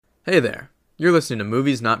Hey there, you're listening to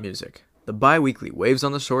Movies Not Music, the bi-weekly Waves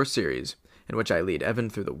on the Shore series, in which I lead Evan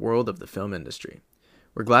through the world of the film industry.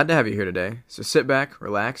 We're glad to have you here today, so sit back,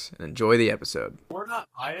 relax, and enjoy the episode. We're not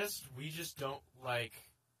biased, we just don't like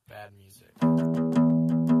bad music.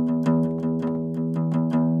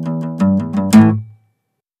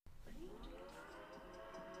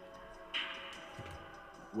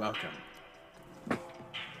 Welcome.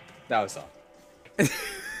 That was all.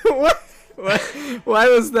 What? Why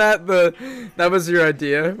was that that was your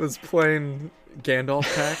idea? Was playing Gandalf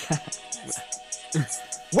Pack?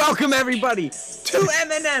 Welcome everybody to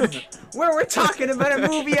M&M, where we're talking about a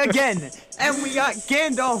movie again, and we got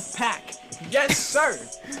Gandalf Pack. Yes, sir.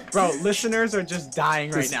 Bro, listeners are just dying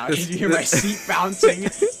right now. Can you hear my seat bouncing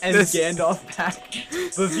and Gandalf Pack?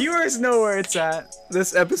 The viewers know where it's at.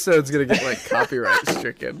 This episode's gonna get like copyright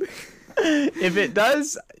stricken. If it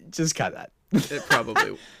does, just cut that.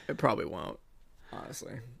 It probably won't,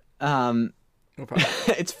 honestly. We'll probably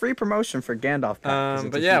It's free promotion for Gandalf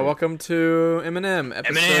Pack. but yeah, welcome to Eminem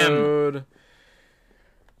episode.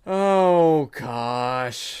 Oh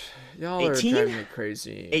gosh, y'all 18? are driving me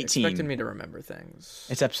crazy. 18. Expecting me to remember things.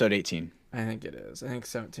 It's episode 18. I think it is. I think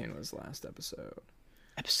 17 was the last episode.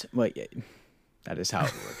 Wait, yeah, that is how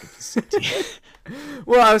it works. If it's 18.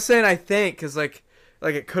 Well, I was saying I think because like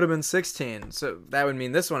it could have been 16, so that would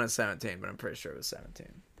mean this one is 17, but I'm pretty sure it was 17.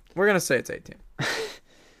 We're gonna say it's 18.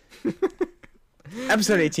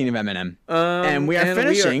 Episode 18 of Eminem. And we are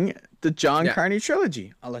finishing the John Carney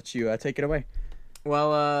trilogy. I'll let you take it away.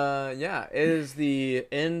 Well, yeah, it is the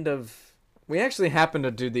end of... We actually happened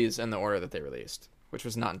to do these in the order that they released, which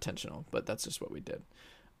was not intentional, but that's just what we did.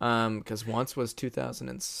 Because Once was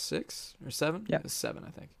 2006 or 7? Yeah. It was 7, I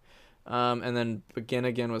think. And then Begin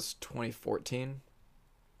Again was 2014.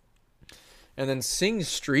 And then Sing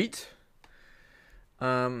Street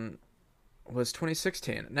was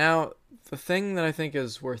 2016. Now, the thing that I think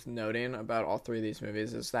is worth noting about all three of these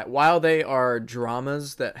movies is that while they are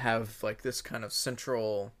dramas that have like this kind of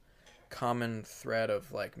central common thread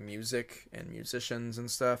of like music and musicians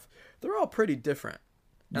and stuff, they're all pretty different.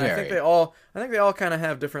 And I think they all kind of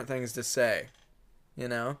have different things to say, you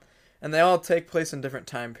know? And they all take place in different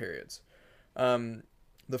time periods. The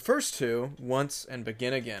first two, Once and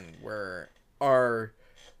Begin Again, were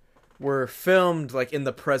filmed like in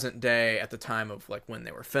the present day at the time of like when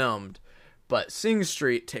they were filmed, but Sing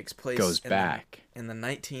Street takes place back in the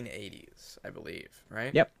 1980s, I believe,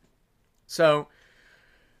 right? Yep. So,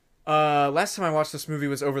 last time I watched this movie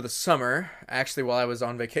was over the summer, actually while I was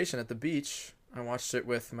on vacation at the beach. I watched it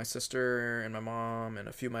with my sister and my mom and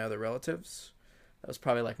a few of my other relatives. That was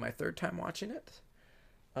probably like my third time watching it.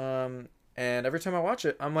 And every time I watch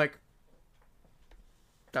it, I'm like,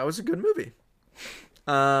 that was a good movie.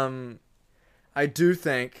 I do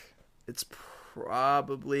think it's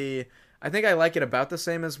probably... I think I like it about the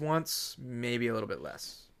same as Once, maybe a little bit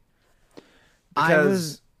less.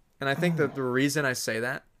 And I think that the reason I say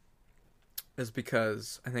that is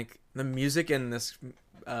because I think the music in this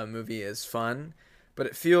movie is fun, but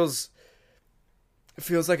it feels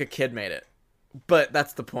like a kid made it. But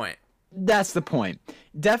that's the point. That's the point.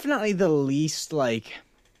 Definitely the least, like,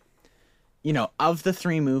 you know, of the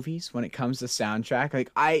three movies when it comes to soundtrack.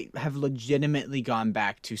 Like, I have legitimately gone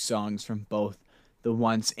back to songs from both the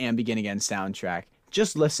Once and Begin Again soundtrack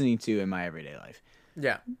just listening to in my everyday life.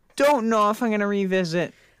 Yeah. Don't know if I'm going to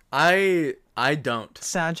revisit I don't.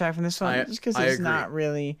 soundtrack from this one just because it's agree. not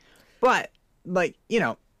really. But, like, you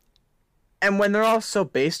know, and when they're all so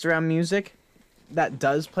based around music, that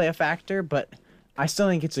does play a factor, but I still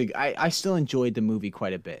think I still enjoyed the movie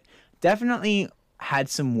quite a bit. Definitely had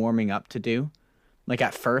some warming up to do. Like,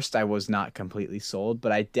 at first I was not completely sold,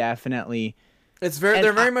 but I definitely...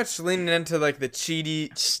 They're very much leaning into like the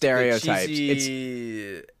cheesy stereotypes. The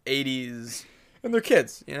cheesy 80s, and they're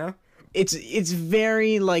kids, you know? It's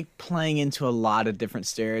very like playing into a lot of different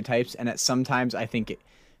stereotypes, and sometimes I think it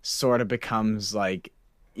sort of becomes like,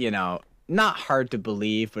 you know, not hard to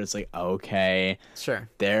believe, but it's like, okay, sure.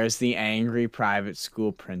 There's the angry private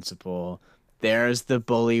school principal. There's the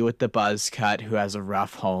bully with the buzz cut who has a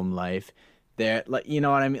rough home life. There, like, you know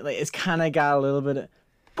what I mean? Like, it's kind of got a little bit of,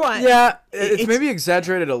 but yeah, it's maybe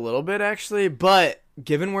exaggerated a little bit actually. But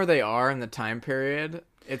given where they are in the time period,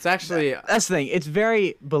 it's actually that's the thing. It's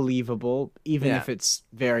very believable, even if it's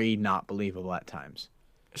very not believable at times.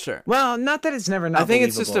 Sure. Well, not that it's never not. I think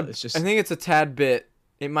believable. it's just. I think it's a tad bit.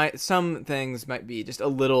 Some things might be just a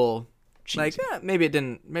little cheesy. Like, yeah, maybe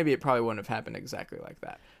it probably wouldn't have happened exactly like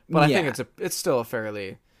that. But I think it's still a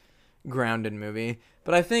fairly grounded movie.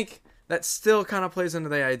 But I think that still kind of plays into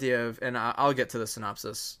the idea of, and I'll get to the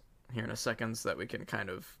synopsis here in a second so that we can kind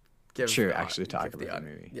of actually talk about the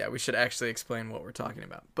movie. Yeah, we should actually explain what we're talking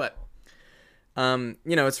about. But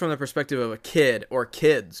it's from the perspective of a kid, or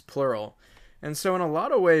kids plural, and so in a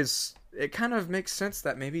lot of ways it kind of makes sense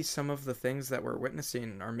that maybe some of the things that we're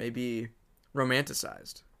witnessing are maybe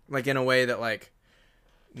romanticized, like in a way that like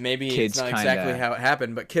maybe Kids it's not exactly how it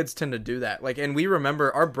happened, but kids tend to do that. Like, and we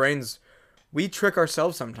remember our brains, we trick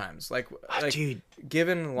ourselves sometimes. Like dude,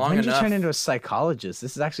 given long when did enough, you turn into a psychologist?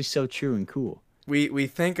 This is actually so true and cool. we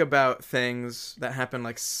think about things that happen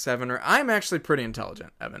like I'm actually pretty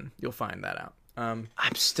intelligent, Evan. You'll find that out. I'm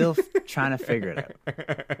still trying to figure it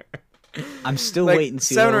out. I'm still like waiting to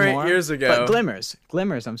see 7 or 8 more, years ago. But glimmers.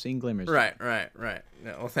 I'm seeing glimmers. Right.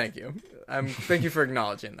 No, well, thank you. Thank you for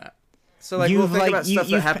acknowing that. So like we'll think about stuff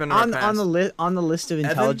that happened on the list of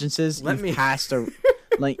intelligences. Evan,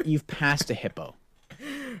 You've passed a hippo.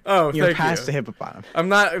 Oh, You're thank past you. a hippopotamus. I'm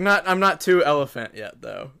not too elephant yet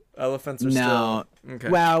though. Elephants are still okay.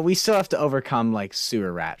 Well, we still have to overcome like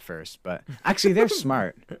sewer rat first, but actually they're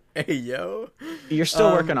smart. Hey yo, you're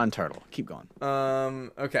still working on turtle. Keep going.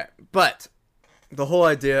 Okay, but the whole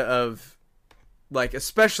idea of like,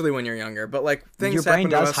 especially when you're younger, but like things your brain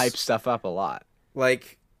happen to does us, hype stuff up a lot.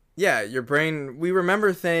 Like, yeah, your brain. We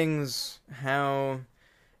remember things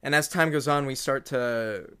and as time goes on, we start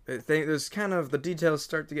to think there's kind of the details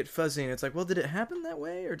start to get fuzzy, and it's like, well, did it happen that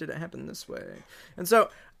way or did it happen this way? And so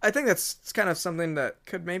I think that's kind of something that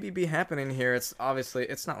could maybe be happening here. It's obviously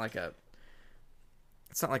it's not like a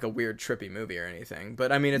weird trippy movie or anything,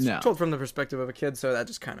 but I mean it's told from the perspective of a kid, so that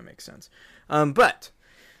just kind of makes sense. But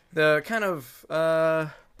the kind of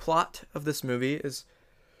plot of this movie is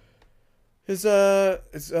it's set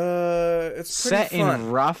pretty fun. In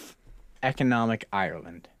rough economic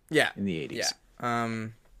Ireland. Yeah, in the 80s. Yeah.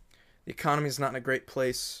 The economy is not in a great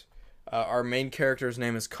place. Our main character's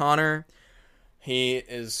name is Connor. He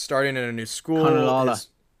is starting at a new school.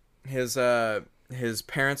 His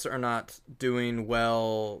parents are not doing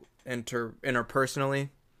well interpersonally,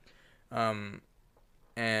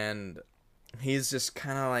 and he's just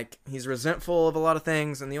kind of like he's resentful of a lot of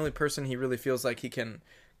things, and the only person he really feels like he can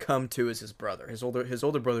come to is his brother. His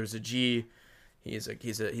older brother is a G. He's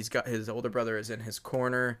got his older brother is in his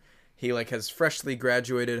corner. He like has freshly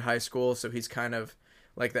graduated high school, so he's kind of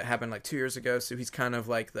like that happened like 2 years ago. So he's kind of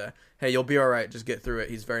like the, hey, you'll be all right, just get through it.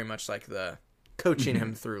 He's very much like the coaching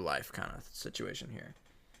him through life kind of situation here.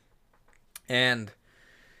 And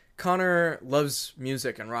Connor loves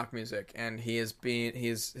music and rock music, and his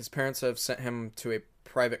parents have sent him to a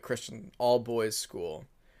private Christian all boys school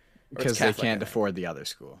because they can't afford the other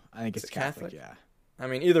school. I think it's Catholic. Yeah. I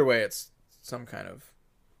mean, either way, it's some kind of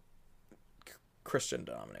Christian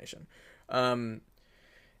denomination.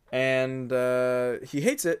 And he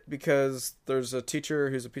hates it because there's a teacher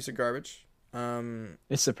who's a piece of garbage.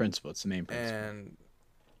 It's the principal. It's the main principal. And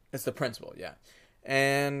it's the principal, yeah.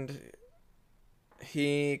 And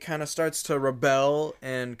he kind of starts to rebel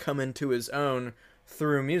and come into his own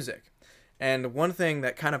through music. And one thing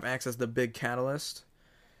that kind of acts as the big catalyst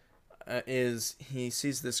is he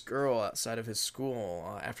sees this girl outside of his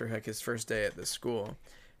school after like his first day at this school,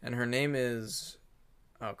 and her name is,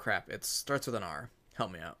 oh crap, it starts with an R.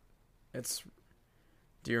 Help me out.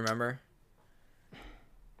 Do you remember?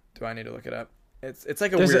 Do I need to look it up? It's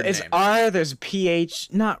like weird name. It's R. There's a PH.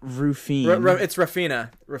 Not Rufine. It's Rafina.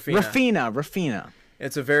 Rafina.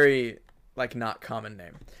 It's a very like not common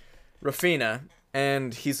name. Rafina,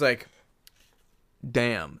 and he's like,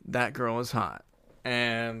 damn, that girl is hot.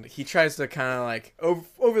 And he tries to kind of like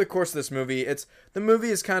over the course of this movie, it's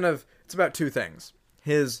about two things: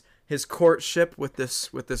 his courtship with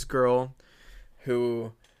this girl,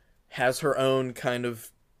 who has her own kind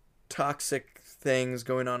of toxic things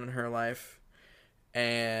going on in her life,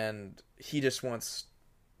 and he just wants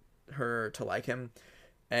her to like him.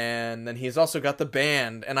 And then he's also got the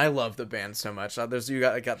band, and I love the band so much. You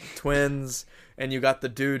got the twins, and you got the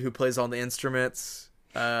dude who plays all the instruments.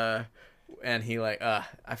 And he I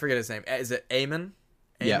forget his name. Is it Eamon?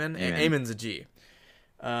 Eamon? Yeah, Eamon's a G.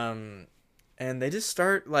 And they just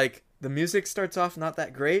start like the music starts off not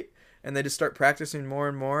that great, and they just start practicing more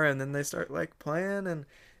and more, and then they start like playing, and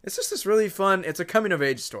it's just this really fun. It's a coming of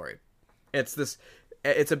age story.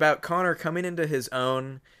 It's about Connor coming into his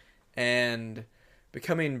own and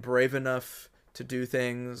becoming brave enough to do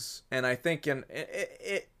things, and I think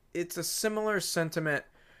it's a similar sentiment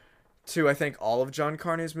to, I think, all of John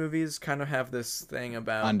Carney's movies kind of have this thing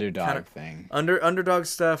about underdog underdog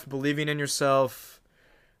stuff, believing in yourself.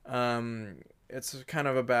 It's kind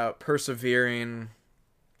of about persevering.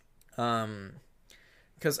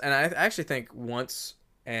 Because I actually think Once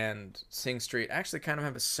and Sing Street actually kind of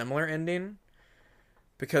have a similar ending,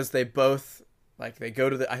 because they both Like they go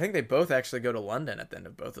to I think they both actually go to London at the end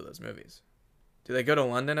of both of those movies. Do they go to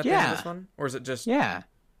London at the end of this one, or is it just? Yeah,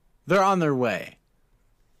 they're on their way.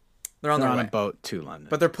 They're on a boat to London.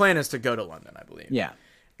 But their plan is to go to London, I believe. Yeah,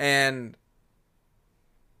 and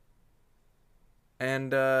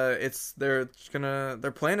it's their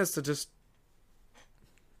plan is to just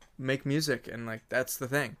make music, and like that's the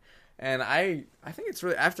thing. And I think it's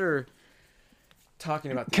really, after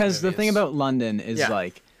talking about, because the thing about London is Yeah.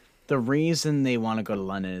 like the reason they want to go to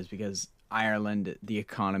London is because Ireland, the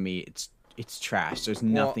economy, it's trash. There's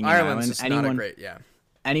nothing in Ireland's Ireland. not a great, yeah.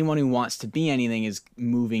 Anyone who wants to be anything is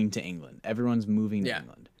moving to England. Everyone's moving to Yeah.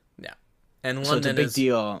 England. Yeah. And London So it's a big is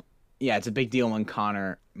deal. Yeah, it's a big deal when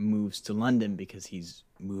Connor moves to London because he's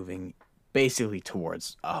moving basically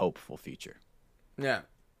towards a hopeful future. Yeah.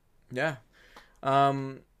 Yeah.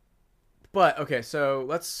 But okay, so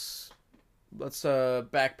let's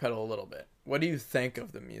backpedal a little bit. What do you think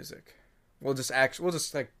of the music? We'll just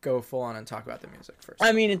like go full on and talk about the music first.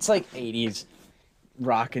 I mean, it's like 80s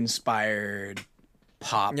rock inspired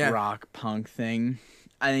pop Yeah. rock punk thing.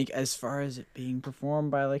 I think as far as it being performed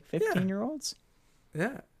by like 15-year-olds,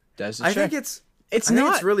 Yeah. does the I trick. think it's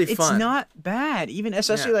not really fun. It's not bad, even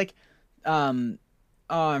especially Yeah. like oh,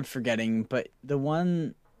 I'm forgetting, but the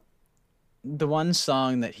one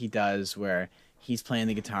song that he does where he's playing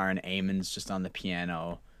the guitar and Eamon's just on the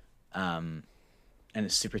piano, and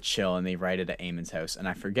it's super chill, and they write it at Eamon's house, and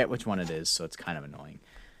I forget which one it is, so it's kind of annoying.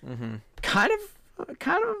 Mm-hmm. Kind of a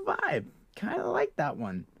vibe. Kind of like that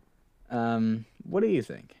one. What do you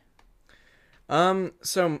think?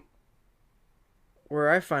 So where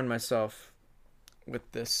I find myself with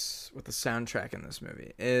the soundtrack in this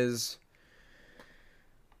movie is,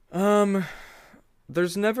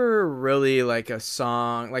 there's never really like a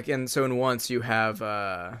song like, and so in Once you have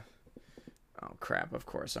oh crap, of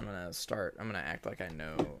course I'm gonna act like I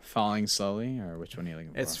know. Falling Slowly, or which one are you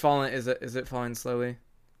looking for? It's falling. Is it Falling Slowly?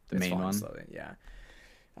 The It's main Falling one? Slowly, yeah.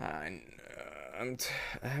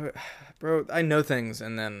 Bro, I know things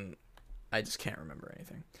and then I just can't remember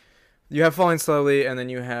anything. You have Falling Slowly, and then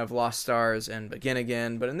you have Lost Stars and Begin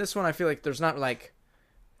Again. But in this one, I feel like there's not like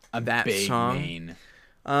that big song. main.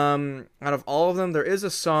 Out of all of them, there is a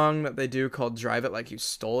song that they do called "Drive It Like You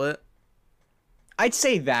Stole It," I'd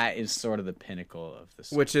say that is sort of the pinnacle of the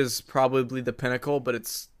song. which is probably the pinnacle, but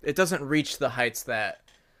it doesn't reach the heights that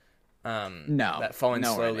that Falling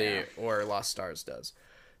nowhere Slowly near. or Lost Stars does.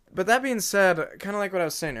 But that being said, kind of like what I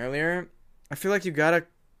was saying earlier, I feel like you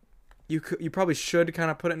probably should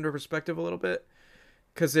kind of put it into perspective a little bit,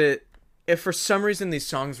 because if for some reason these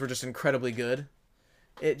songs were just incredibly good,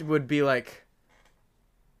 it would be like,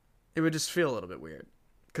 it would just feel a little bit weird,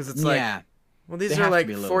 because it's like, well, these They are have to like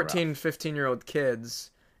be a little 14, rough. 15-year-old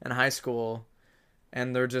kids in high school,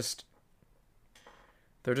 and they're just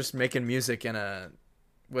making music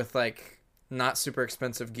with like not super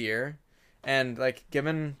expensive gear, and like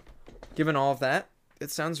given all of that,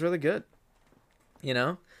 it sounds really good, you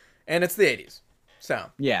know, and it's the 80s,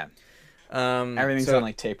 so Yeah. Everything's so- on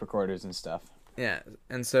like tape recorders and stuff. yeah,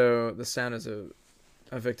 and so the sound is a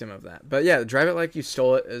victim of that. But yeah, Drive It Like You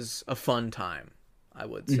Stole It is a fun time, I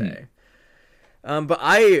would say. But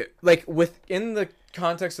I like, within the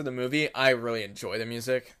context of the movie, I really enjoy the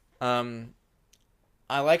music.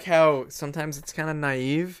 I like how sometimes it's kind of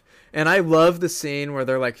naive, and I love the scene where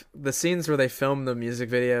the scenes where they film the music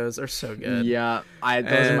videos are so good. Yeah,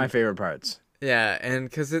 those are my And- favorite parts. Yeah, and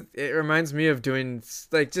because it reminds me of doing,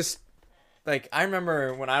 like, just, like, I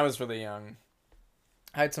remember when I was really young,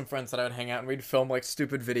 I had some friends that I would hang out and we'd film, like,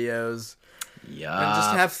 stupid videos Yeah. and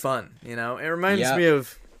just have fun, you know? It reminds Yep. me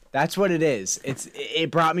of, That's what it is.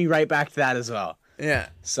 It brought me right back to that as well. yeah,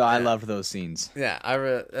 So I loved those scenes. yeah,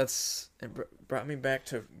 brought me back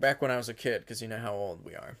when I was a kid, because you know how old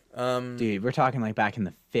we are. Dude, we're talking like back in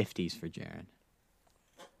the 50s for Jaron.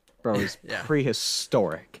 Bro, it's Yeah.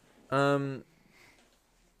 prehistoric.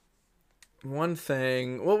 One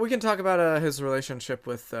thing, well, we can talk about his relationship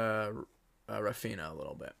with Rafina a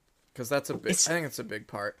little bit, because I think it's a big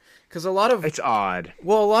part, because a lot of It's odd.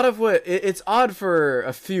 Well, a lot of it's odd for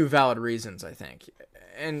a few valid reasons, I think.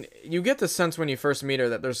 And you get the sense when you first meet her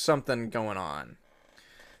that there's something going on.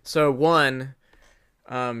 So one,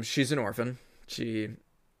 she's an orphan. She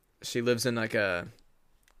lives in like I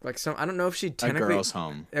don't know if she A technically girl's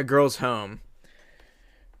home. a girl's home.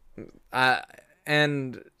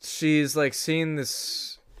 And she's like seeing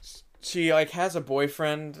this. She like has a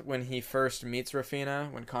boyfriend when he first meets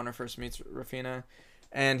Rafina, when Connor first meets Rafina,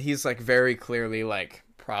 and he's like very clearly like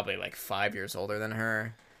probably like 5 years older than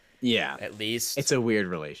her, Yeah. at least. It's a weird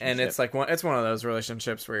relationship. And it's like it's one of those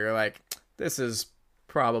relationships where you're like, this is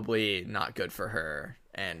probably not good for her,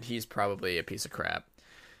 and he's probably a piece of crap.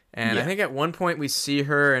 And I Yeah. think at one point we see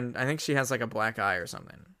her, and I think she has like a black eye or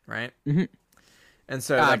something, right? Mm-hmm. And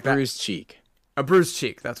so like bruised cheek. a bruised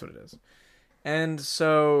cheek, that's what it is. And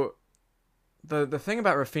so the thing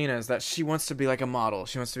about Rafina is that she wants to be like a model.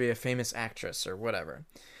 She wants to be a famous actress or whatever.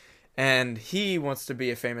 And he wants to be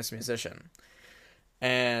a famous musician.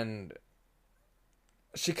 And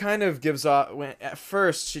she kind of gives off when at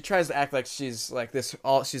first she tries to act like she's like this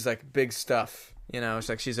all she's like big stuff, you know,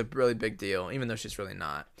 she's a really big deal, even though she's really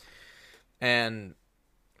not. And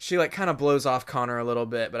she like kind of blows off Connor a little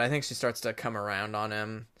bit, but I think she starts to come around on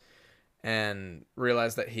him and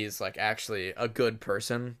realize that he's like actually a good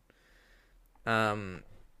person. And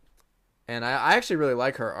I actually really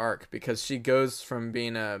like her arc because she goes from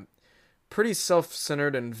being a pretty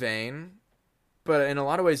self-centered and vain, but in a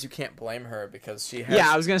lot of ways you can't blame her because she has...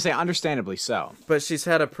 Yeah, I was going to say understandably so. But she's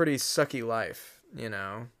had a pretty sucky life, you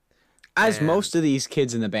know? As most of these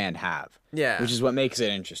kids in the band have. Yeah. Which is what makes it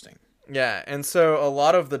interesting. Yeah, and so a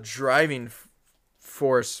lot of the driving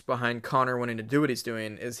force behind Connor wanting to do what he's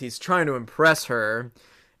doing is he's trying to impress her,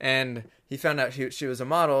 and he found out she was a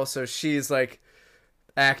model, so she's like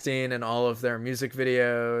acting in all of their music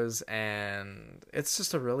videos, and it's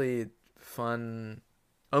just a really fun,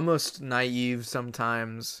 almost naive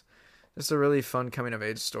sometimes, just a really fun coming of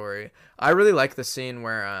age story. I really like the scene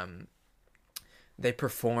where they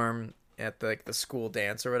perform at the school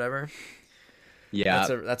dance or whatever. Yeah,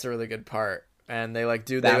 that's a really good part. And they like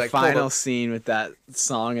do that they like final scene with that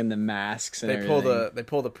song and the masks and they everything.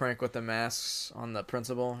 pull the prank with the masks on the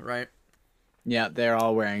principal, right? Yeah, they're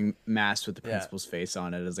all wearing masks with the principal's face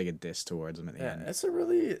on it as like a diss towards them at the end. It's a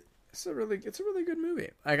really good movie.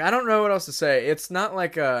 Like, I don't know what else to say. It's not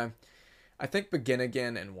like I think Begin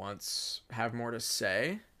Again and Once have more to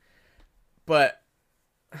say, but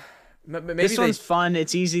maybe this one's fun.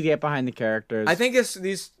 It's easy to get behind the characters. I think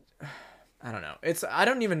I don't know. I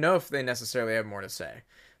don't even know if they necessarily have more to say,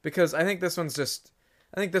 because I think this one's just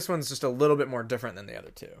a little bit more different than the other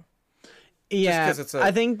two. Yeah, just 'cause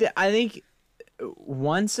I think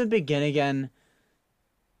Once and Begin Again,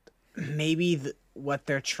 maybe what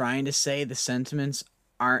they're trying to say, the sentiments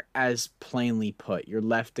aren't as plainly put. You're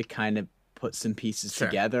left to kind of put some pieces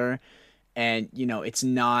together, and it's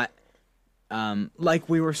not like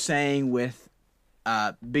we were saying with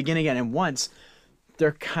Begin Again and Once.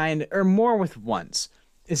 They're or more with Once,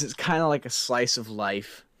 it's kind of like a slice of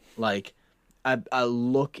life, like a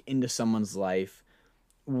look into someone's life,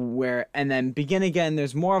 and then Begin Again,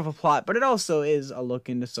 there's more of a plot, but it also is a look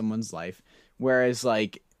into someone's life, whereas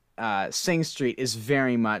like Sing Street is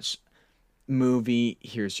very much movie.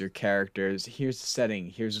 Here's your characters, here's the setting,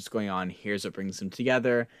 here's what's going on, here's what brings them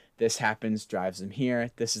together, this happens, drives them here,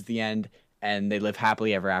 this is the end, and they live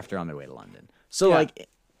happily ever after on their way to London. So like,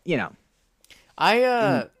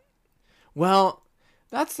 well,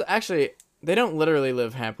 that's actually, they don't literally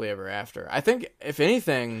live happily ever after. I think if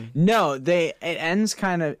anything, no, it ends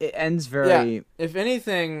very. Yeah, if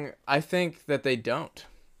anything, I think that they don't.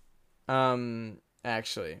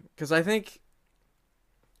 Actually, because I think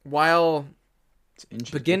while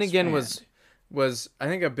Begin Again was I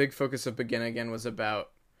think a big focus of Begin Again was about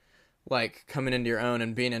like coming into your own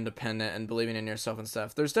and being independent and believing in yourself and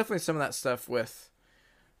stuff. There's definitely some of that stuff with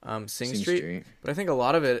Sing Street, but I think a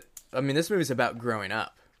lot of it, I mean, this movie's about growing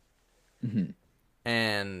up. Mm-hmm.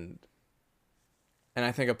 And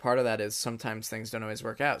I think a part of that is sometimes things don't always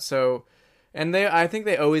work out. So, and I think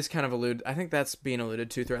they always kind of I think that's being alluded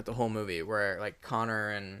to throughout the whole movie, where like Connor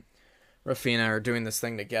and Rafina are doing this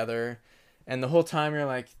thing together, and the whole time you're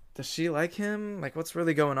like, does she like him? Like, what's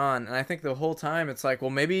really going on? And I think the whole time it's like, well,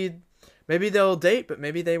 maybe they'll date, but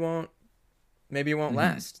maybe they won't. Maybe it won't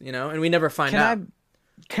last, and we never find out.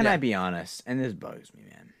 Can I be honest? And this bugs me,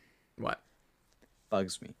 man. What?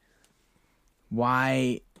 Bugs me.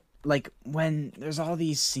 Why, like, when there's all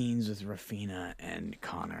these scenes with Rafina and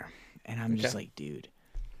Connor, and I'm just like, dude,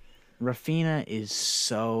 Rafina is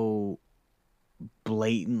so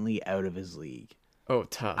blatantly out of his league. Oh,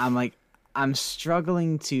 tough. I'm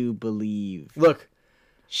struggling to believe. Look,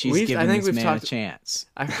 she's giving this man a chance.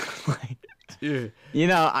 Dude.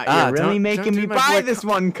 You're really making me buy this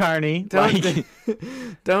one, Carney.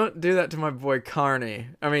 Don't do that to my boy Carney.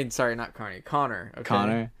 I mean, sorry, not Carney. Connor. Okay?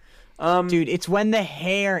 Connor. Dude, it's when the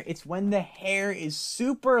hair is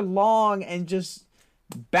super long and just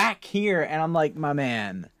back here, and I'm like, my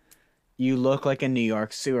man, you look like a New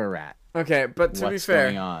York sewer rat. Okay, but to What's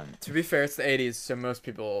going on? To be fair, it's the 80s, so most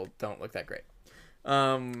people don't look that great.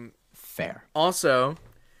 Fair. Also,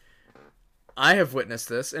 I have witnessed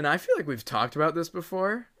this, and I feel like we've talked about this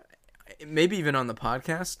before, maybe even on the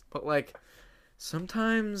podcast, but like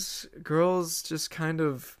sometimes girls just kind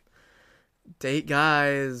of date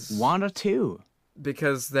guys Wanda too.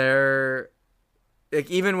 because they're like,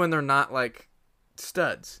 even when they're not like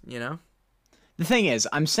studs, you know? The thing is,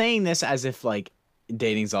 I'm saying this as if like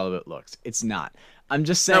dating's all about looks. It's not. I'm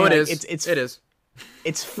just saying No, it like, is. it's It is.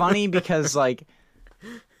 it's funny because like,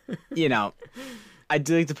 you know, I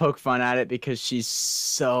do like to poke fun at it because she's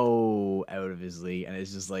so out of his league, and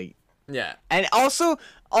it's just like, Yeah. and also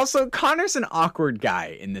Connor's an awkward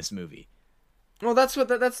guy in this movie. Well, that's what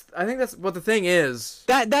that's. I think that's what the thing is.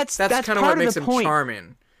 That's That's kind of part what makes the him point.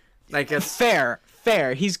 charming. Like it's Fair.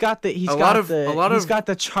 He's got the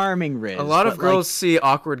charming riz. a lot of but, girls see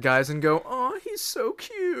awkward guys and go, "Oh, he's so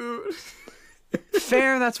cute." like,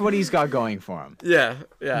 fair. That's what he's got going for him. Yeah.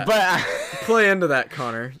 But Play into that,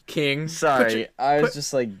 Connor. King. sorry, I was put-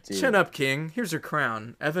 just like, dude. Chin up, King. Here's your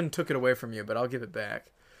crown. Evan took it away from you, but I'll give it back.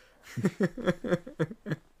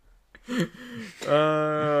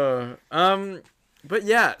 But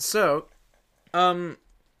yeah, so, John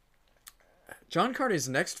Carney's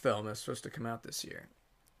next film is supposed to come out this year,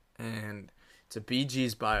 and it's a Bee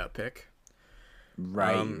Gees biopic.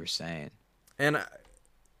 Right, you were saying. And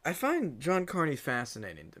I find John Carney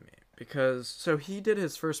fascinating to me because, so he did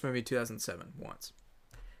his first movie 2007 once.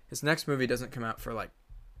 His next movie doesn't come out for like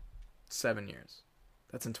 7 years.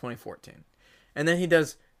 That's in 2014. And then he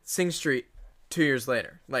does Sing Street 2 years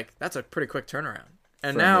later. Like, that's a pretty quick turnaround.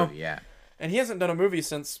 And For a now, movie, yeah, and he hasn't done a movie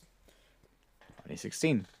since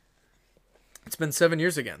 2016. it's been 7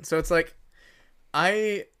 years again. So it's like,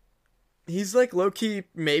 he's like low key,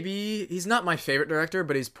 maybe, he's not my favorite director,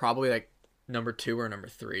 but he's probably like number 2 or number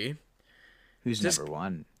 3. Who's Just- number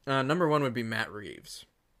one? Number 1 would be Matt Reeves.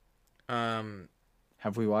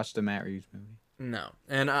 Have we watched the Matt Reeves movie? No,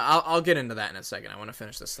 and I'll get into that in a second. I want to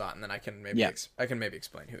finish this thought, and then I can maybe Yeah. I can maybe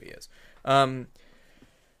explain who he is.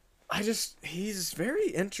 He's very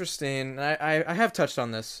interesting. I have touched on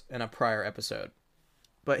this in a prior episode,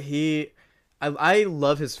 but I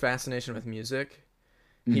love his fascination with music.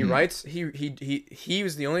 He writes. He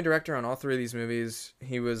was the only director on all 3 of these movies.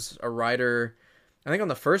 He was a writer. I think on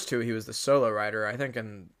the first 2 he was the solo writer. I think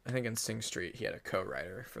in Sing Street he had a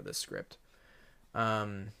co-writer for this script.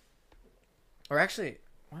 Or actually,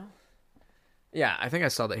 well, yeah, I think I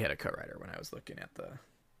saw that he had a co-writer when I was looking at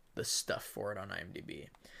the stuff for it on IMDb.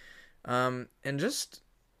 And just,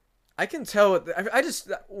 I can tell. Well,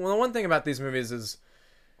 the one thing about these movies is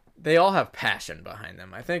they all have passion behind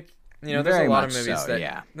them. I think, you know, there's Very a lot of much movies so,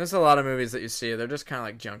 yeah. there's a lot of movies that you see, they're just kind of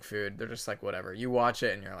like junk food. They're just like whatever. You watch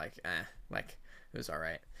it and you're like, like it was all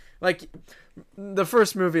right. Like the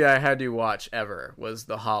first movie I had to watch ever was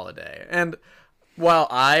The Holiday, and while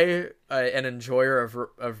I, an enjoyer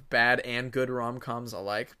of bad and good rom-coms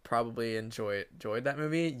alike, probably enjoyed that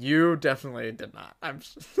movie, you definitely did not. I'm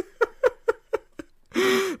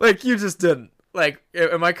like, you just didn't. Like,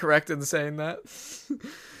 am I correct in saying that?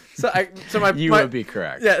 You would be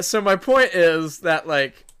correct. Yeah. So my point is that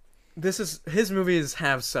like, his movies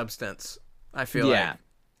have substance. I feel like,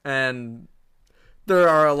 and there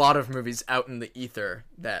are a lot of movies out in the ether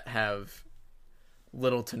that have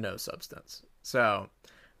little to no substance. So,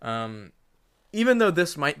 even though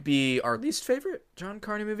this might be our least favorite John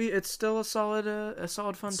Carney movie, it's still a solid fun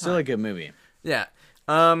time. Still a good movie. Yeah.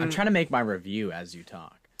 I'm trying to make my review as you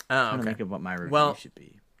talk. Oh, I'm trying to okay. make it what my review should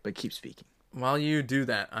be. But keep speaking. While you do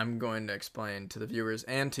that, I'm going to explain to the viewers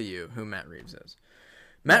and to you who Matt Reeves is.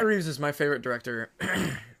 Matt Reeves is my favorite director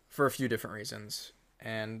for a few different reasons,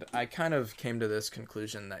 and I kind of came to this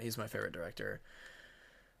conclusion that he's my favorite director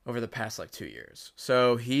over the past like 2 years.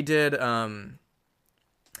 So he did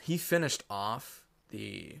he finished off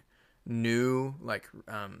the new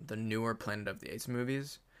the newer Planet of the Apes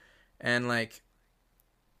movies, and like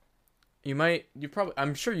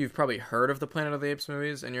I'm sure you've probably heard of the Planet of the Apes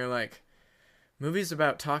movies, and you're like, movies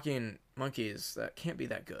about talking monkeys that can't be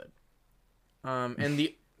that good. And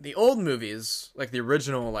the old movies, like the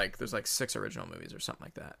original, like there's like 6 original movies or something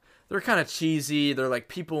like that. They're kind of cheesy. They're like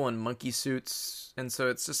people in monkey suits, and so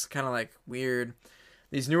it's just kind of like weird.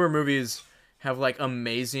 These newer movies have like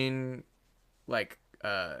amazing like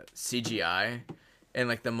CGI, and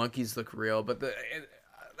like the monkeys look real, but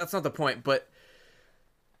that's not the point. But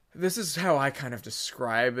this is how I kind of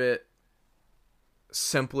describe it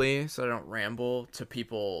simply, so I don't ramble, to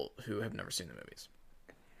people who have never seen the movies.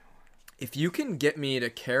 If you can get me to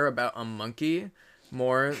care about a monkey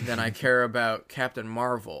more than I care about Captain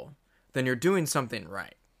Marvel, then you're doing something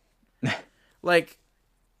right. Like,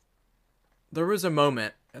 there was a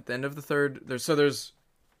moment at the end of the third. There's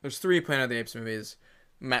 3 Planet of the Apes movies.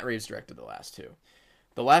 Matt Reeves directed the last 2.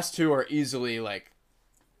 The last 2 are easily like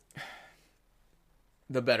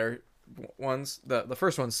the better ones, the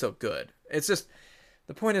first one's still good. It's just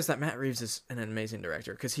the point is that Matt Reeves is an amazing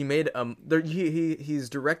director because he made he's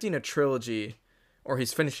directing a trilogy, or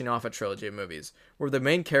he's finishing off a trilogy of movies where the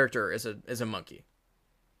main character is a monkey.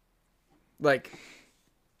 Like,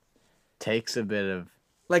 takes a bit of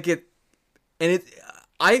like it, and it.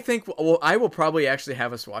 I think I will probably actually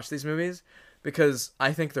have us watch these movies because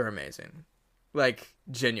I think they're amazing, like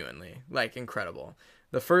genuinely, like incredible.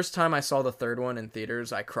 The first time I saw the third one in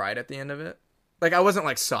theaters, I cried at the end of it. Like, I wasn't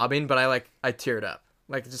like sobbing, but I teared up.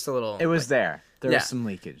 Like, just a little. It was like, there. There was some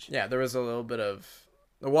leakage. Yeah, there was a little bit of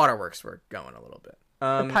the waterworks were going a little bit.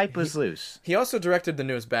 The pipe was loose. He also directed the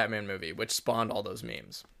newest Batman movie, which spawned all those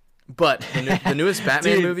memes. But the newest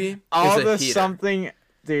Batman movie all is a the heater.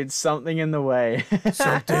 something in the way.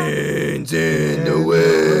 Something's in the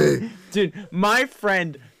way. Dude, my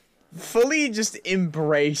friend fully just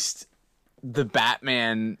embraced the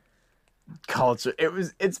Batman culture.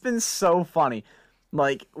 It's been so funny.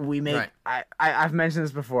 Like, we make I've mentioned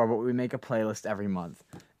this before, but we make a playlist every month.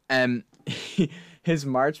 And his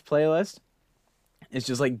March playlist is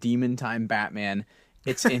just like Demon Time Batman.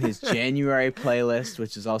 It's in his January playlist,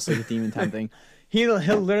 which is also the Demon Time thing. He'll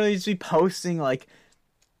literally just be posting like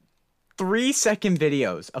 3-second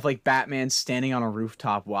videos of like Batman standing on a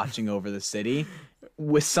rooftop watching over the city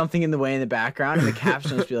with something in the way in the background, and the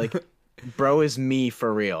caption will just be like, "Bro is me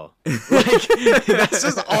for real." Like, that's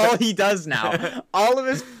just all he does now. All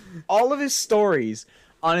of his stories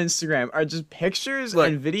on Instagram are just pictures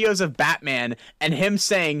and videos of Batman and him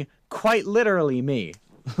saying quite literally me.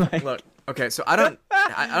 Like, look, okay, so I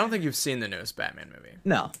don't think you've seen the newest Batman movie.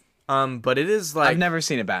 No. But it is like I've never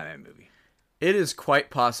seen a Batman movie. It is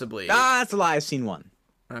quite possibly. That's a lie. I've seen one.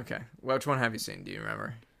 Okay. Which one have you seen? Do you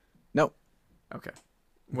remember? Nope. Okay.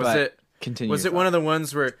 Was it one of the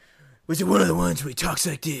ones where he talks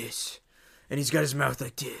like this and he's got his mouth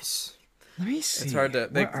like this? Let me see. It's hard to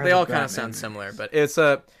they all kind of sound similar, but it's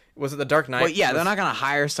was it The Dark Knight? Well, yeah, they're not going to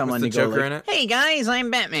hire someone to go Joker like, in it? "Hey guys,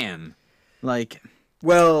 I'm Batman." Like,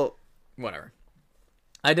 well, whatever.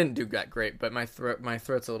 I didn't do that great, but my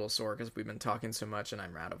throat's a little sore because we've been talking so much and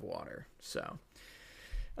I'm out of water. So,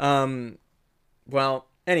 well,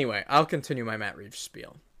 anyway, I'll continue my Matt Reeves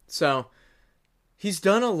spiel. So, he's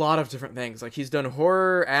done a lot of different things. Like, he's done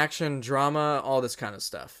horror, action, drama, all this kind of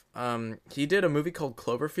stuff. He did a movie called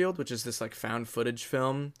Cloverfield, which is this like found footage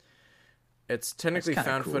film. It's technically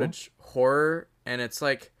found footage horror, and it's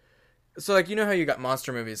like. So, like, you know how you got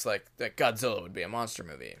monster movies, like Godzilla would be a monster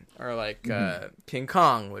movie, or like King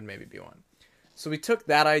Kong would maybe be one. So we took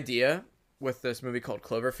that idea with this movie called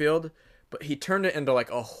Cloverfield, but he turned it into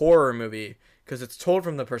like a horror movie because it's told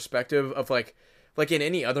from the perspective of like in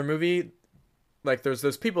any other movie, like there's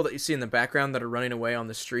those people that you see in the background that are running away on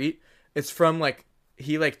the street. It's from like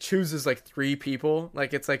he like chooses like 3 people,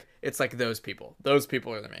 like it's like those people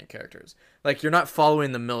are the main characters. Like, you're not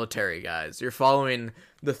following the military guys, you're following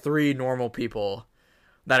the 3 normal people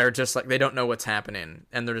that are just like, they don't know what's happening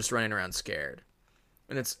and they're just running around scared,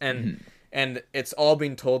 and it's and it's all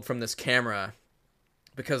being told from this camera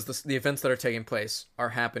because the events that are taking place are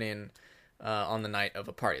happening on the night of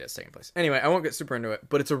a party that's taking place. Anyway, I won't get super into it,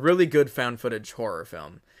 but it's a really good found footage horror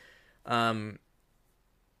film.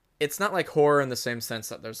 It's not like horror in the same sense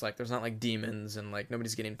that there's not like demons and like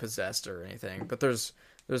nobody's getting possessed or anything, but there's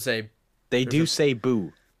say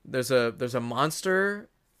boo. There's a monster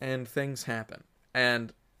and things happen.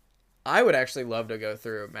 And I would actually love to go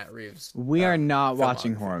through Matt Reeves. We are not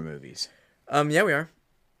watching horror movies. Yeah, we are.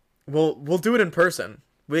 We'll do it in person.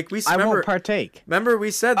 I won't partake. Remember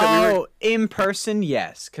we said that we were in person,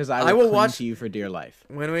 yes, because I will cling to you for dear life.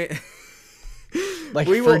 When we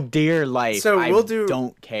for dear life. So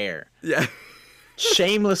don't care. Yeah.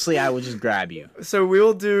 Shamelessly, I will just grab you. So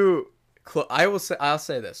we'll do. I'll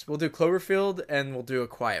say this. We'll do Cloverfield and we'll do A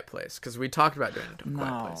Quiet Place because we talked about doing it. A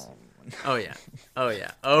Quiet Place. Oh yeah. Oh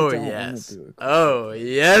yeah. Oh yes. Oh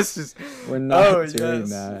yes. We're not doing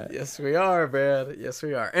that. Yes, we are, man. Yes,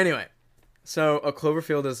 we are. Anyway, so A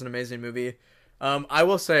Cloverfield is an amazing movie. I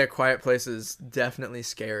will say A Quiet Place is definitely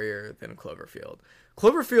scarier than Cloverfield.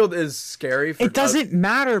 Cloverfield is scary. It doesn't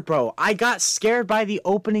matter, bro. I got scared by the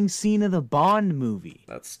opening scene of the Bond movie.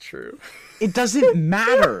 That's true. It doesn't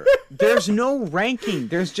matter. There's no ranking.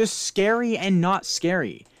 There's just scary and not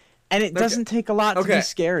scary. And it doesn't take a lot to be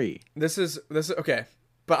scary. This is okay.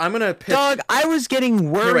 But I'm going to pitch. Dog, I was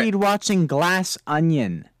getting worried watching Glass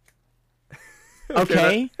Onion.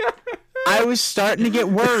 Okay? I was starting to get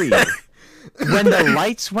worried. When the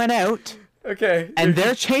lights went out. Okay. And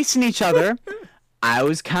they're chasing each other. I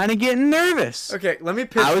was kind of getting nervous. Okay, let me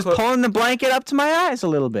pitch. I was pulling the blanket up to my eyes a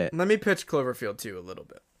little bit. Let me pitch Cloverfield to you a little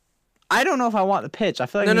bit. I don't know if I want the pitch. I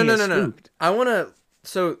feel like No. I want to.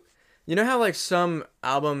 So, you know how like some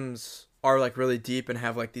albums are like really deep and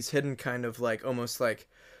have like these hidden kind of like almost like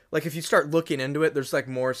if you start looking into it, there's like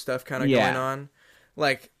more stuff kind of going on.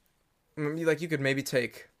 Like you could maybe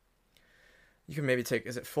take.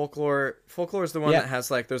 Is it Folklore? Folklore is the one that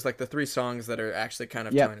has like there's like the 3 songs that are actually kind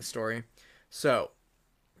of telling a story. So,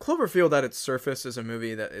 Cloverfield at its surface is a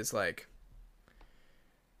movie that is like.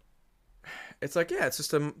 It's like, yeah, it's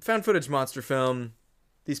just a found footage monster film.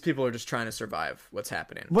 These people are just trying to survive what's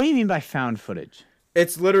happening. What do you mean by found footage?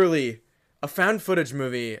 It's literally a found footage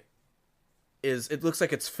movie. It looks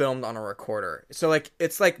like it's filmed on a recorder. So like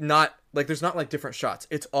it's like not like there's not like different shots.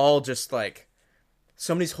 It's all just like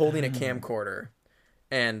somebody's holding a camcorder,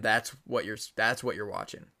 and that's what you're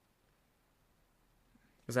watching.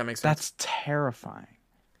 Does that make sense? That's terrifying.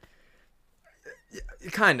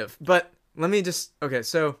 Kind of, but let me just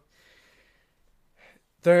so.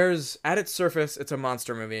 There's at its surface, it's a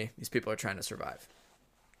monster movie. These people are trying to survive.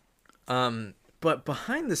 But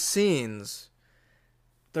behind the scenes,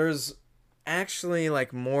 there's actually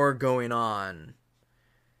like more going on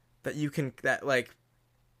that you can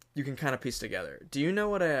kind of piece together. Do you know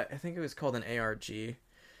what I think it was called an ARG?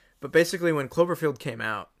 But basically, when Cloverfield came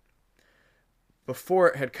out, before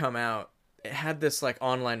it had come out, it had this like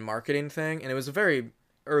online marketing thing, and it was a very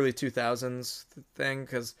early 2000s thing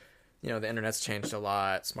because. You know, the internet's changed a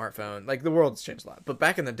lot, smartphone, like the world's changed a lot. But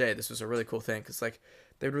back in the day, this was a really cool thing because like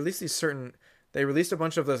they released a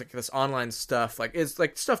bunch of this online stuff, like it's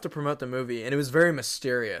like stuff to promote the movie, and it was very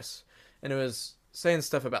mysterious, and it was saying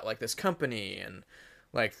stuff about like this company and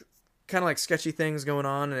like kind of like sketchy things going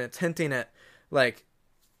on, and it's hinting at like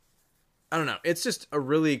I don't know, it's just a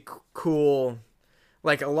really cool.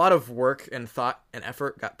 Like a lot of work and thought and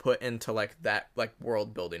effort got put into like that like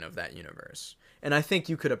world building of that universe. And I think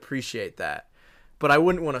you could appreciate that. But I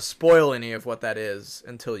wouldn't want to spoil any of what that is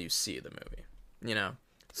until you see the movie. You know?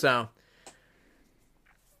 So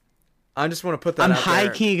I just want to put that out there. I'm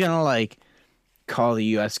high-key gonna like call the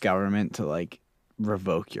US government to like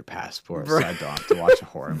revoke your passport so I don't have to watch a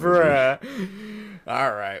horror movie. Bruh.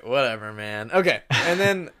 Alright, whatever, man. Okay. And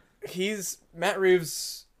then Matt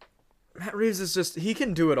Reeves is just he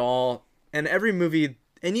can do it all, and every movie,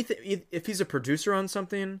 anything, if he's a producer on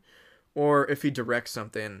something or if he directs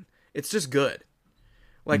something, it's just good.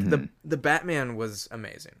 Like the Batman was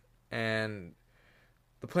amazing, and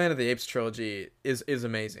the Planet of the Apes trilogy is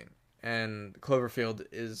amazing, and Cloverfield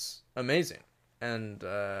is amazing, and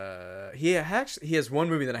he has one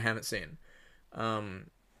movie that I haven't seen.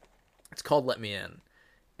 It's called Let Me In.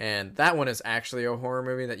 And that one is actually a horror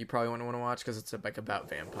movie that you probably wouldn't want to watch because it's like about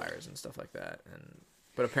vampires and stuff like that.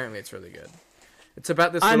 But apparently it's really good. It's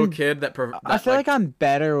about this little kid that I feel like I'm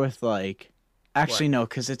better with like. Actually, no,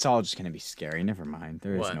 because it's all just gonna be scary. Never mind.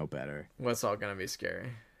 There is no better. What's all gonna be scary?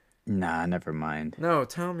 Nah, never mind. No,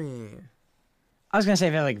 tell me. I was gonna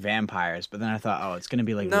say like vampires, but then I thought, oh, it's gonna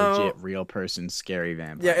be like legit real person scary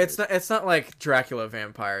vampires. Yeah, it's not like Dracula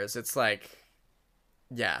vampires. It's like,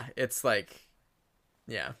 yeah, it's like.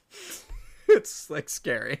 Yeah, it's like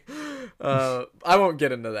scary. I won't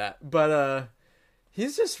get into that, but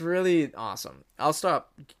he's just really awesome. I'll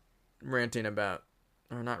stop ranting about,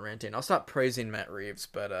 or not ranting. I'll stop praising Matt Reeves,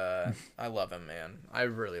 but I love him, man. I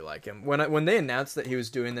really like him. When they announced that he was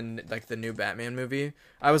doing the new Batman movie,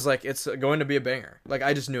 I was like, it's going to be a banger. Like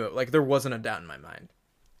I just knew it. Like there wasn't a doubt in my mind.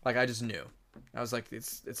 Like I just knew. I was like,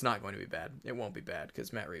 it's not going to be bad. It won't be bad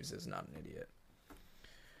because Matt Reeves is not an idiot.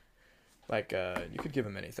 Like, you could give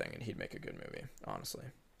him anything and he'd make a good movie, honestly.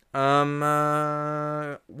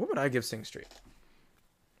 What would I give Sing Street?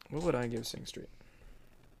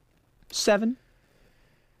 7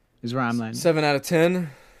 is where I'm landing. 7 out of 10?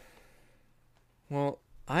 Well,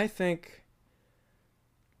 I think...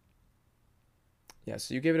 Yeah,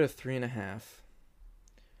 so you gave it a 3.5.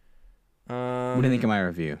 What do you think of my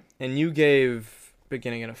review? And you gave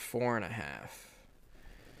Beginning it a 4.5.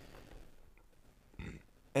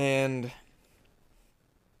 And...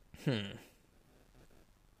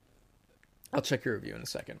 I'll check your review in a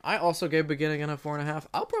second. I also gave Beginning a 4.5.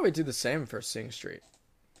 I'll probably do the same for Sing Street.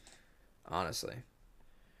 Honestly.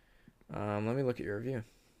 Let me look at your review.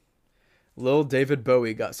 Lil David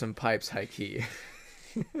Bowie got some pipes high key.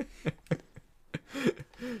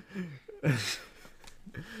 I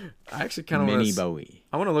actually kind of Mini Bowie.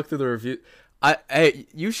 I want to look through the review.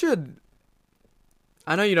 You should.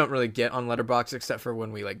 I know you don't really get on Letterboxd except for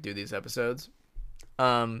when we like do these episodes.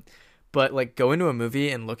 But like going to a movie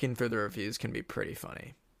and looking through the reviews can be pretty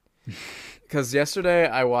funny. Because yesterday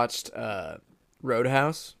I watched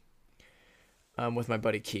Roadhouse with my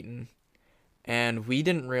buddy Keaton, and we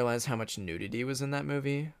didn't realize how much nudity was in that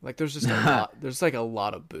movie. Like, there's just a lot. There's like a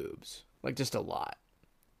lot of boobs, like just a lot.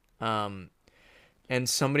 And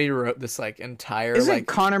somebody wrote this like entire Isn't like.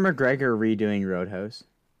 Conor McGregor redoing Roadhouse?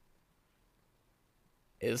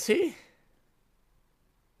 Is he?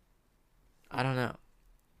 I don't know.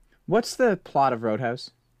 What's the plot of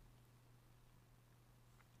Roadhouse?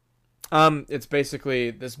 It's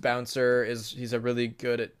basically this bouncer he's just really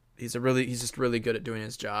good at doing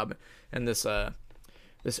his job, and this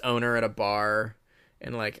owner at a bar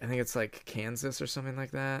in like I think it's like Kansas or something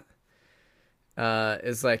like that,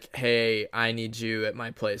 is like, hey, I need you at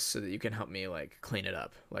my place so that you can help me like clean it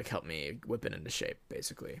up, like help me whip it into shape,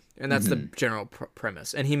 basically, and that's the general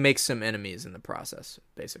premise. And he makes some enemies in the process,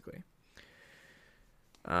 basically.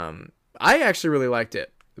 I actually really liked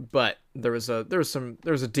it, but there was a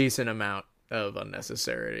decent amount of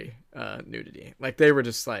unnecessary nudity. Like they were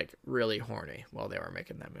just like really horny while they were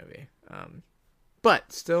making that movie.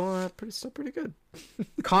 But still pretty good.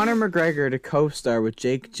 Conor McGregor to co-star with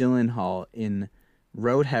Jake Gyllenhaal in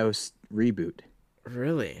Roadhouse reboot.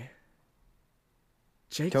 Really?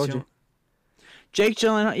 Jake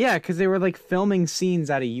Gyllenhaal, yeah, because they were like filming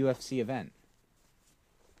scenes at a UFC event.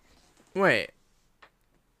 Wait.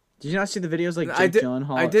 Did you not see the videos like Jake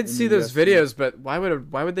Gyllenhaal? I did see those videos, but why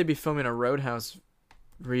would they be filming a Roadhouse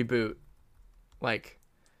reboot? Like,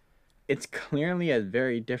 it's clearly a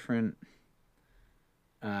very different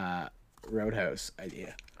Roadhouse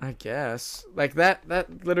idea. I guess like that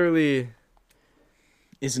literally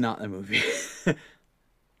is not the movie.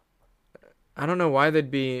 I don't know why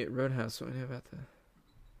they'd be Roadhouse. What about that?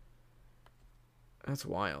 That's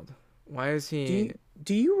wild. Why is he?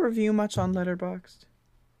 Do you review much on Letterboxd?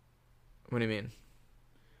 What do you mean?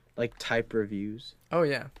 Like type reviews? Oh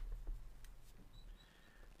yeah.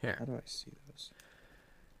 Here. How do I see those?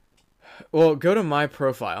 Well, go to my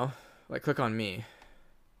profile. Like, click on me.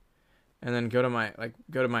 And then go to my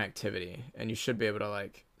activity, and you should be able to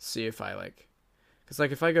like see if I like, because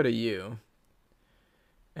like if I go to you,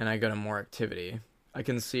 and I go to more activity, I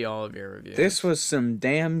can see all of your reviews. This was some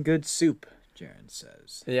damn good soup, Jaron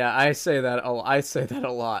says. Yeah, I say that a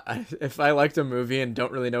lot. If I liked a movie and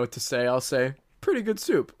don't really know what to say, I'll say pretty good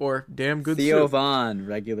soup or damn good Theo soup. Vaughn,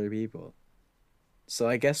 regular people. So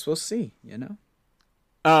I guess we'll see. You know.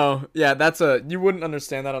 Oh, yeah, you wouldn't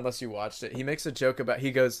understand that unless you watched it. He makes a joke about,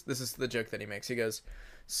 this is the joke that he makes. He goes,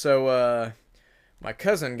 so, my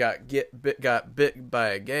cousin got bit by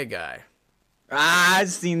a gay guy. Ah,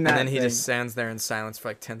 I've seen that. And then he just stands there in silence for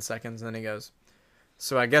like 10 seconds, and then he goes,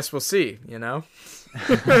 so I guess we'll see, you know?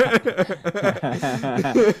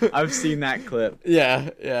 I've seen that clip.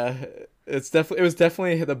 Yeah. It was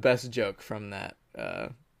definitely the best joke from that,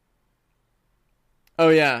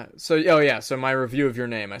 So my review of your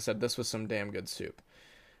name, I said this was some damn good soup.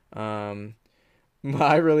 I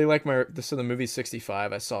really like the movie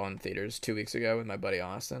 65 I saw in theaters 2 weeks ago with my buddy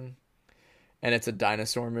Austin, and it's a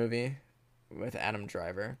dinosaur movie with Adam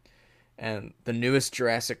Driver, and the newest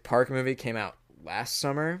Jurassic Park movie came out last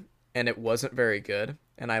summer, and it wasn't very good,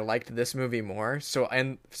 and I liked this movie more. So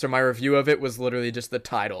my review of it was literally just the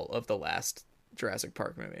title of the last Jurassic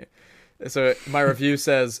Park movie. So my review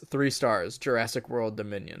says 3 stars, Jurassic World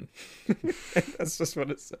Dominion. That's just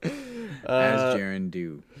what it says. As Jaron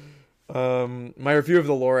do. My review of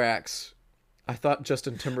The Lorax, I thought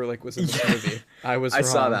Justin Timberlake was in this movie. I was wrong. I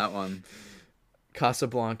saw that one.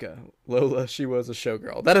 Casablanca. Lola, she was a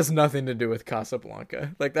showgirl. That has nothing to do with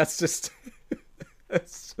Casablanca. Like, that's just...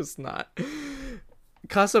 That's just not...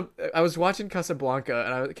 I was watching Casablanca,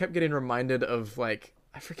 and I kept getting reminded of, like...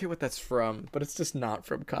 I forget what that's from, but it's just not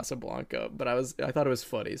from Casablanca. But I thought it was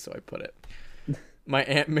funny, so I put it. My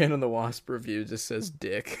Ant-Man and the Wasp review just says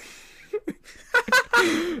dick.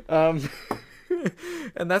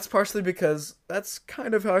 And that's partially because that's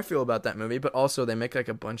kind of how I feel about that movie, but also they make like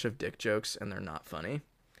a bunch of dick jokes and they're not funny.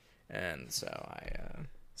 And so it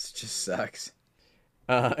just sucks.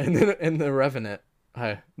 And then in The Revenant,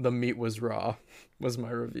 the meat was raw was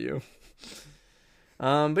my review.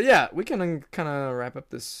 But yeah, we can kind of wrap up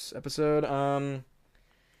this episode. I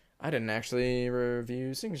didn't actually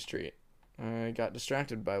review Sing Street. I got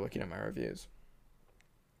distracted by looking at my reviews.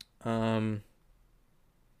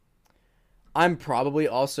 I'm probably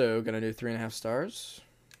also gonna do 3.5 stars.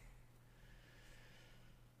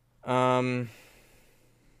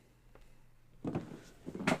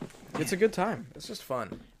 It's a good time. It's just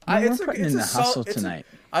fun. We're putting in the hustle tonight.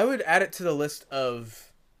 I would add it to the list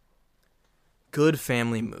of good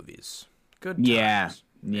family movies. Good times.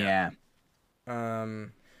 Yeah.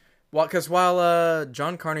 While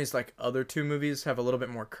John Carney's like other 2 movies have a little bit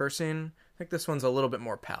more cursing, I think this one's a little bit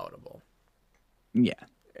more palatable. Yeah.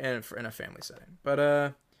 in a family setting.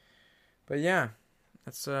 But yeah,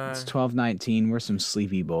 that's It's 12:19. We're some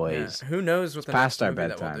sleepy boys. yeah. Who knows what the past next our movie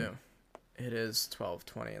that bedtime. we'll do? It is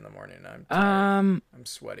 12:20 in the morning. I'm tired. I'm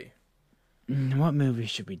sweaty. What movie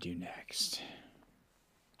should we do next?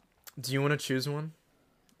 Do you want to choose one?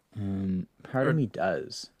 Part of me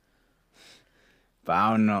does, but I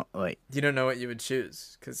don't know. Like, You don't know what you would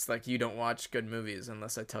choose because like you don't watch good movies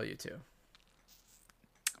unless I tell you to.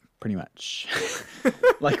 pretty much.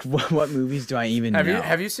 Like, what movies do I even know?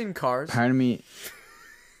 Have you seen Cars? Part of me.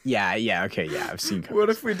 Yeah. Okay. Yeah, I've seen Cars. What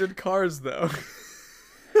if we did Cars though?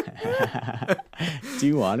 Do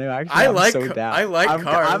you want to actually? I I'm like so down.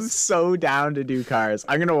 Cars. I'm so down to do Cars.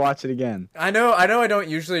 I'm gonna watch it again. I know. I don't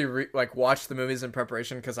usually watch the movies in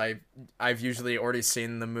preparation because I've usually already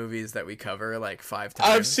seen the movies that we cover like 5 times.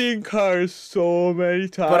 I've seen Cars so many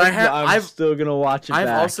times, but I'm still gonna watch it. I've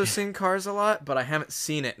back. also seen Cars a lot, but I haven't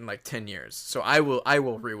seen it in like 10 years. So I will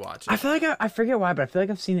rewatch it. I feel like I forget why, but I feel like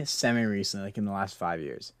I've seen it semi recently, like in the last 5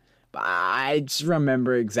 years. But I just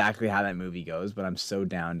remember exactly how that movie goes. But I'm so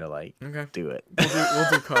down to do it. We'll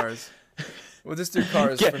do Cars. We'll just do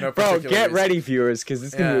Cars for no particular get reason. ready, viewers, because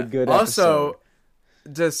it's gonna be a good also,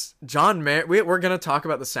 episode. just John Mayer. We're gonna talk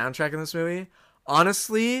about the soundtrack in this movie.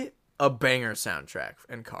 Honestly, a banger soundtrack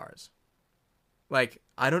in Cars. Like,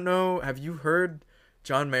 I don't know. Have you heard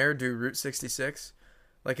John Mayer do Route 66?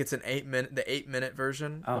 Like, it's an 8-minute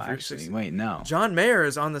version. Oh, of Route actually, 66. wait, no. John Mayer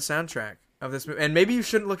is on the soundtrack of this movie, and maybe you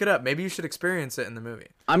shouldn't look it up. Maybe you should experience it in the movie.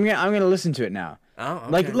 I'm gonna listen to it now. Oh,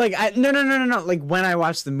 okay. No. Like when I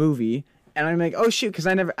watch the movie, and I'm like, oh shoot, because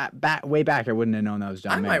I never way back I wouldn't have known that was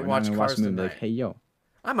John Mayer. I might watch When Cars the movie, tonight. like, hey yo,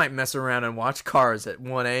 I might mess around and watch Cars at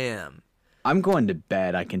 1 a.m. I'm going to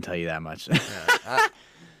bed. I can tell you that much.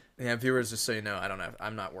 Yeah, viewers, just so you know,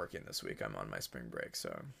 I'm not working this week. I'm on my spring break,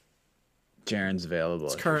 so Jaron's available.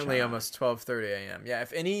 it's currently almost 12:30 a.m. Yeah,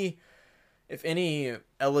 if any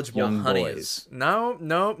eligible Young honeys, not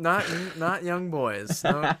young boys.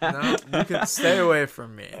 No, you can stay away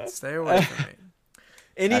from me. Stay away from me.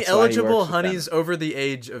 Any That's why he eligible works with honeys over the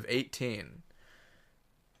age of 18.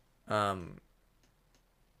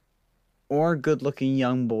 Or good-looking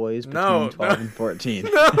young boys between 12 and 14.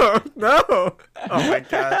 No. Oh my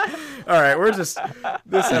god. All right, this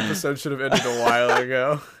episode should have ended a while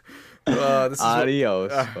ago. This is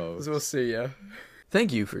Adios, folks. We'll see ya.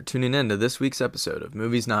 Thank you for tuning in to this week's episode of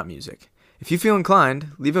Movies Not Music. If you feel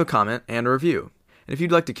inclined, leave a comment and a review. And if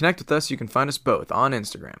you'd like to connect with us, you can find us both on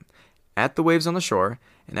Instagram, @TheWavesOnTheShore,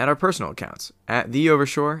 and at our personal accounts,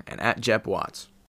 @TheOvershore and @JepWatts.